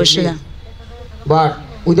这不是的。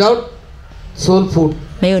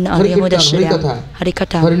没有呢灵魂的食粮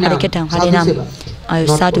，Harikatha、Harinam， 还有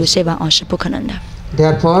Sadhu Seva是不可能的。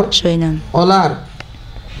所以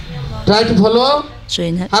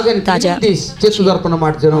呢，大家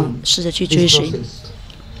试着去追随，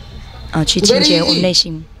去清洁我们内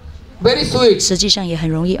心。实际上也很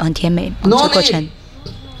容易，很甜美。这过程，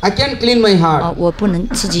我不能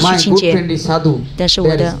自己去清洁，但是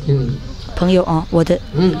我的朋友我的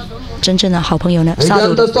真正的好朋友呢，萨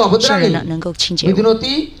杜圣人呢，能够清洁我。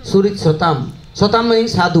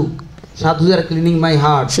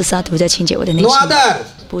是萨杜在清洁我的内心，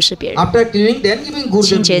不是别人。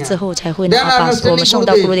清洁之后才会呢把我们送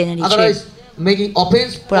到咕噜殿那里去。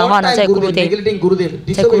不然的话呢，在咕噜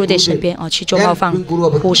殿身边去做冒犯、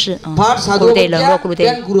忽视咕噜殿冷落咕噜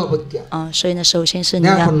殿所以呢，首先是你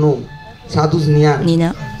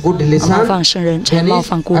呢冒犯圣人，才冒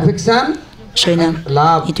犯咕噜。所以呢，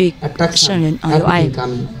你对圣人有爱，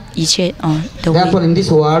一切都会。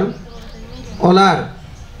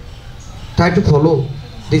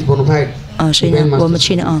所以呢，我们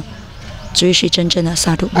去呢追随真正的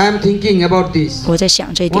萨杜。我在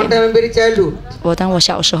想这一点。当我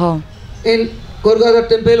小时候，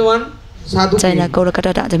在那勾勒嘎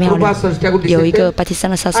达达的庙里，有一个巴提萨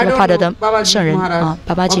那萨斯拉帕德的圣人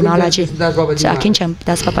巴巴吉马拉吉，是阿钦强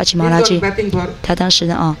达斯巴巴吉马拉吉，他当时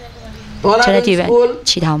呢在那地方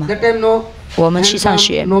乞讨嘛。我们去上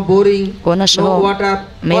学，我那时候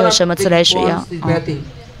没有什么自来水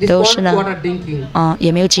都是呢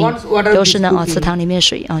也没有井，都是呢祠堂里面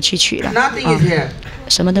水去取了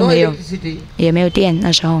什么都没有，也没有电。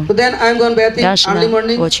那时候，当时呢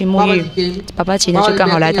我去沐浴，爸爸吉呢就刚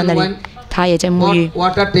好来到那里，他也在沐浴，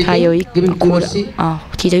他有一壶的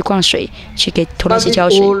提着一罐水去给托拉西浇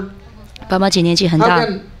水。爸爸吉年纪很大。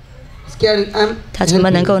他怎么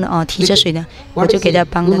能够呢提着水呢？我就给他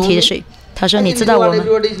帮他提着水。他说：“你知道我吗？”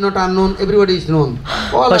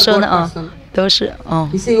我说呢都是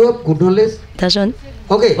他说：“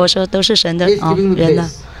我说都是神的人呢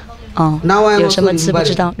有什么知不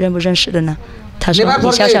知道、认不认识的呢？”他说：“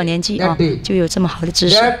你小小年纪就有这么好的知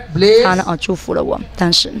识。”他呢祝福了我。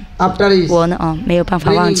当时我呢没有办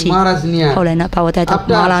法忘记。后来呢把我带到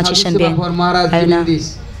马拉吉身边，还有呢。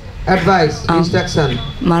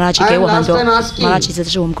马拉吉给我很多，马拉吉指的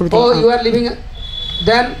是我们咕噜殿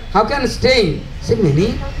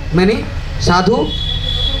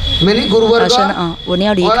他说呢我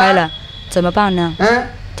要离开了，怎么办呢？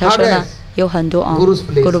他说呢有很多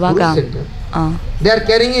咕噜巴嘎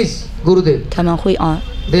他们会带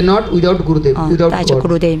着咕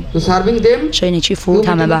噜殿，所以你去服务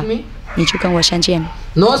他们吧，你去跟我相见。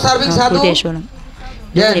咕噜殿说了。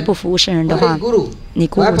如果你不服务圣人的话，你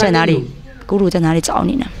咕噜在哪里？咕噜在哪里找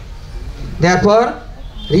你呢？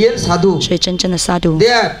所以真正的萨杜，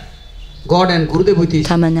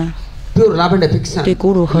他们呢，对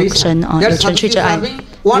咕噜和神有纯粹之爱。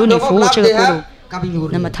如果你服务这个咕噜，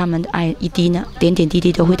那么他们的爱一滴呢，点点滴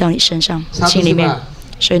滴都会到你身上、心里面。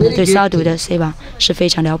所以呢，对萨杜的 seva 是非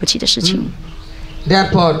常了不起的事情。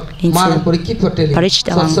因此，帕里奇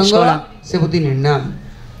达王说了。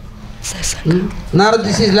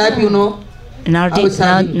拿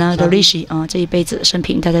德利西这一辈子生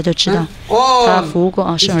平大家都知道，他服务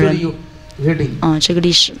过圣人这个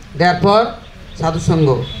历史。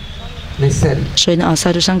所以呢，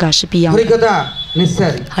萨图桑嘎是必要的，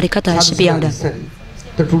哈利卡达是必要的。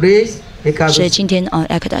所以今天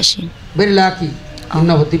艾克达西，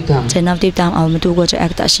在纳迪达我们度过这艾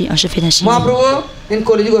克达西是非常幸运。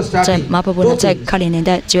在马普布呢，在卡林年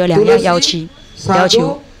代只有2样要求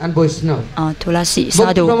图拉西、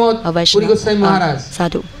萨杜和维什纳萨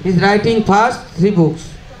杜。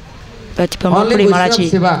普里马拉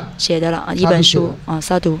吉写的了一本书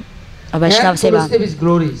萨杜。维什纳塞巴。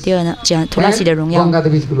第二呢，讲图拉西的荣耀，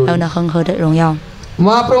还有呢恒河的荣耀。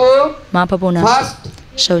马普布呢，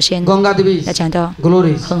首先要讲到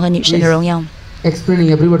恒河女神的荣耀，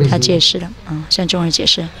他解释了向众人解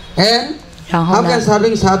释。然后呢，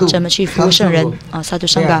怎么去服务圣人萨杜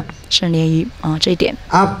桑嘎圣莲于这一点。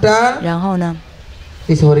然后呢，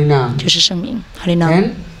就是圣名哈利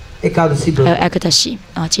南，还有艾克达西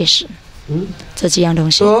解释这几样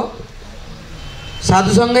东西。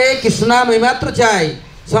साधु संगे कृष्ण नाम मात्र चाই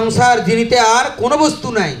संसार जीनिते आर कोनो वस्तु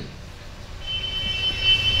নাই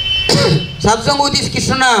साधु संग with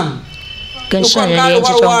कृष्ण नाम 跟圣人联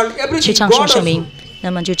系中去唱诵圣名，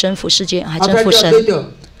那么就征服世界，还征服神。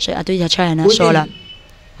所以阿对塔查呢说了，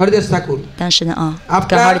当时呢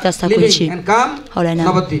跟哈利达斯塔库一起，后来呢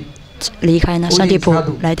离开呢上帝普，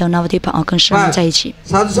来到纳瓦蒂帕跟圣人在一起。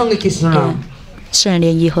圣人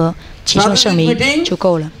联谊和齐诵圣名就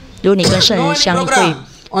够了。如果你跟圣人相会，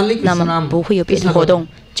那么不会有别的活动，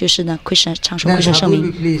就是呢，Krishna 唱诵Krishna圣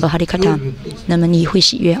名和哈利卡塔，那么你会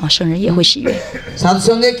喜悦圣人也会喜悦。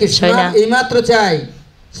所以呢，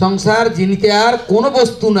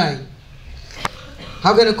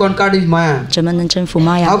怎么能征服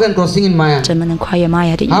玛雅？怎么能跨越玛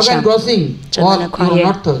雅的影响？怎么能跨越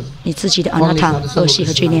你自己的阿那塔、恶习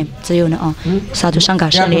和罪孽？只有呢萨图桑嘎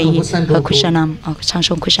圣联谊和Krishna nam唱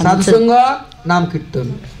诵Krishna名字。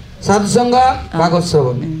साधु संग भागवत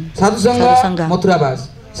श्रवण साधु संग मथुरावास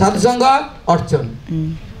साधु संग अर्चन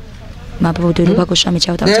马布对卢巴古上面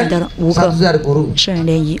教导讲到了5个圣人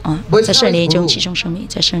联谊在圣人联谊中齐诵圣名，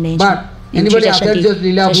在圣人联谊中隐居在圣地，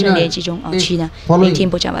在圣人联谊中去呢聆听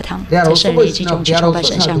布加瓦堂，在圣人联谊中去崇拜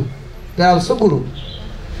神像。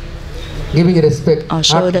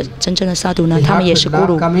所有的真正的萨杜呢，他们也是咕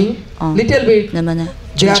噜那么呢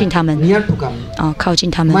尊敬他们靠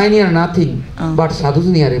近他们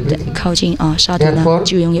靠近萨杜呢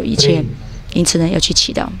就拥有一切，因此呢要去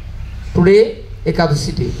祈祷。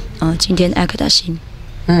今天艾克达西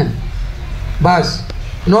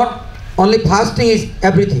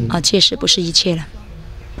戒食不是一切了。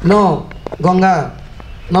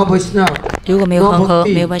如果没有恒河，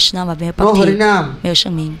没有维什纳瓦，没有巴提，没有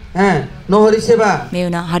圣名，没有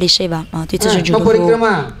呢哈利舍瓦对自尊主的服务，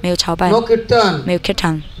没有朝拜，没有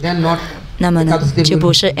kirtan， 那么呢就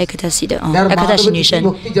不是艾克达西的艾克达西女神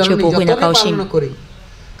就不会呢高兴。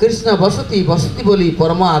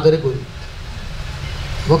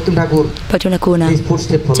巴图纳库呢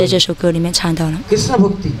在这首歌里面唱到了，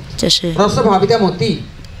这是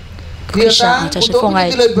Krishna 这是奉爱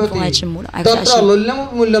之母了，艾克达西。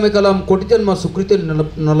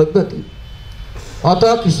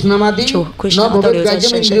就 Krishna 都留在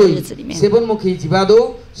神圣的日子里面。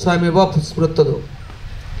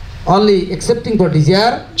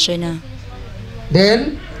所以呢，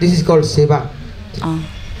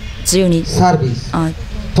只有你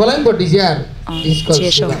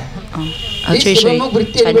接受追随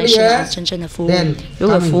才能是真正的服务。如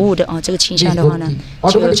果服务的这个倾向的话呢，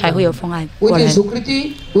就才会有奉爱过来。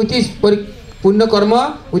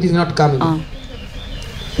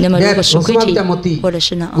那么如果属魁体或者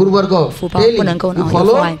是呢福报不能够有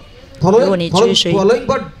奉爱，如果你追随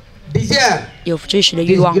有追随的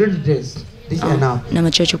欲望那么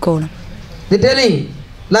这就够了。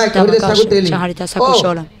他们告诉像哈利达萨库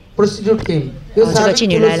说了，这个妓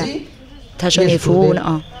女来了，他说你服务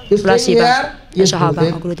呢布拉西吧，他说好吧，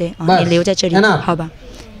你留在这里好吧，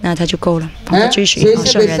那他就够了，他追随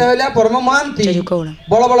圣人，这就够了。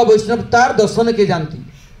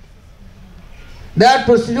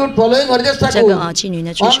这个妓女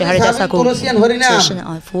呢追随哈利达萨库，就是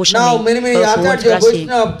呢服务圣名和服务布拉西，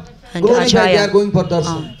很多阿查亚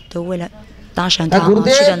都为了打赏他去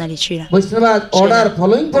到那里去了。所以呢，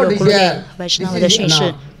有古典和维什纳的训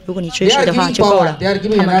示，如果你追随的话就够了，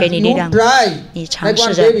他们给你力量，你尝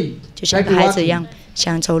试着就像个孩子一样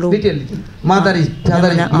想走路，那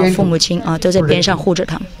么呢父母亲都在边上护着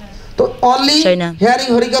他。所以呢，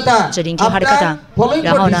只聆听哈利卡塔，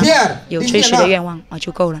然后呢有追随的愿望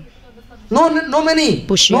就够了，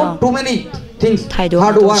不需要太多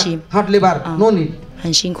的东西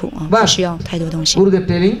很辛苦啊，不需要太多东西。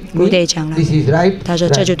 Gurudev 讲了，他说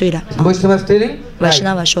这就对了。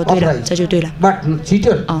Vaishnava 说对了，这就对了。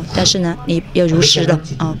啊，但是呢，你要如实的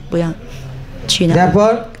啊，不要去呢。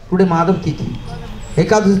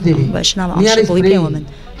Vaishnava 啊是不会骗我们。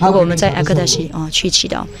如果我们在阿克达西啊去祈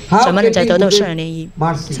祷，怎么能再得到圣人联谊？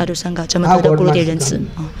萨杜桑嘎怎么得到古鲁的仁慈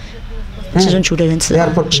啊？至尊主的仁慈啊，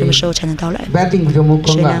什么时候才能到来？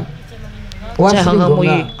所以呢，在恒河沐浴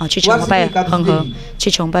啊，去崇拜恒河，去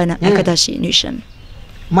崇拜呢阿克达西女神，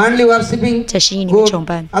在心意里面崇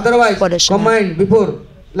拜，或者是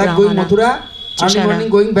然后呢，就是呢，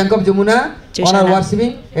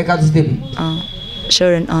所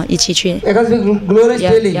有人啊一起去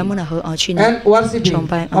雅穆纳河啊去呢崇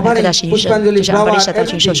拜阿克达西女神，就像阿巴利萨大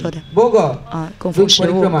君所说的啊，供奉食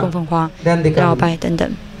物、供奉花、绕拜等等。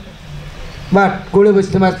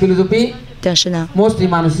但是呢，古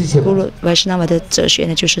鲁维什纳瓦的哲学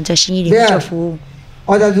呢，就是在心意里面做服务。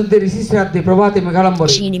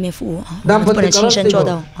心意里面服务啊，我们不能亲身做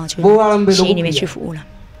到啊，就心意里面去服务了。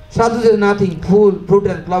Sadhus is nothing, food, fruit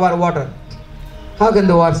and flower, water. How can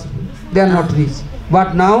they worship? They are not rich.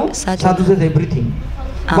 But now sadhus is everything.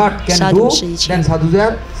 But can do, then sadhus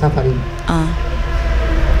are suffering.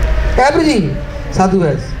 Everything sadhu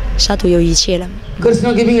has. 沙土有一切了。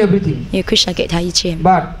Krishna giving everything. 因为 Krishna 给他一切。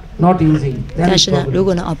 But not using. 但是呢，如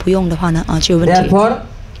果呢不用的话呢就有问题。Therefore,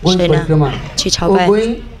 所以呢，去朝拜，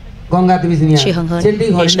去恒河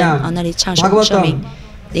女神那里唱诵圣名，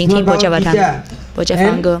聆听波迦瓦坦、波迦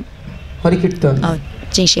梵歌，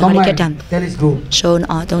进行哈利克坦，所有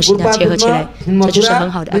东西呢结合起来，这就是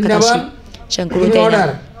很好的阿克达西。像古鲁德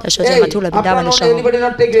呢，他说在马图拉比达湾的时候，他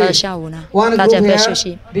的下午呢，大家不要休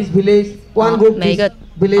息，每一个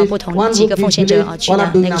不同几个奉献者去那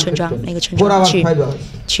个村庄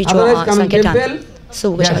去做上克坦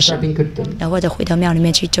，4-5个小时，然后或者回到庙里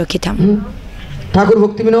面去做 Kirtan。所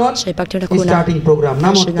以巴克特库呢，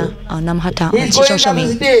当时呢那么他寄送圣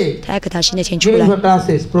名，他阿克达西那天出来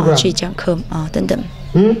去讲课等等。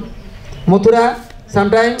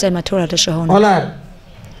在马图拉的时候呢，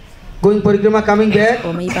我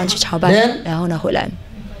们一般去朝拜，然后呢回来，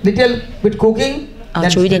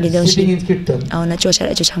煮一点点东西，然后呢坐下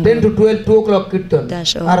来就唱歌。但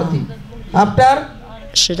是10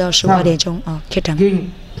到12点钟Kirtan，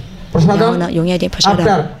然后呢永远点菩萨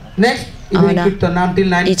的，然后呢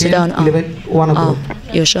一直到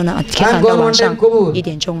有时候呢Kirtan到晚上1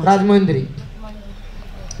点钟了。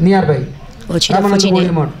我去到附近的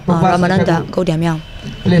拉玛兰达高点庙，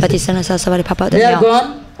巴提萨纳萨萨瓦里帕帕的庙，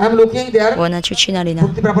我呢就去那里呢，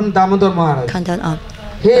看到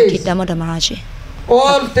达摩达玛拉吉，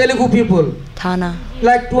他呢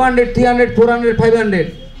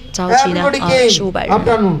早期呢400-500人，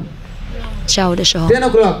下午的时候一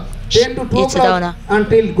直到呢10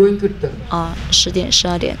点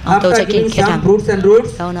12点都在给他们，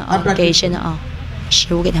然后呢给一些呢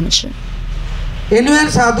食物给他们吃。所以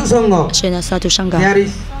呢萨杜桑嘎哪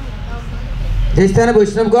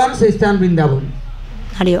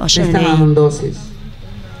里有圣人联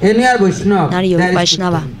谊，哪里有维什纳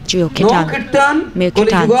瓦就有 Kirtan， 没有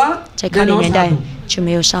Kirtan， 在卡里年代就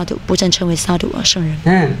没有萨杜，不曾成为萨杜圣人。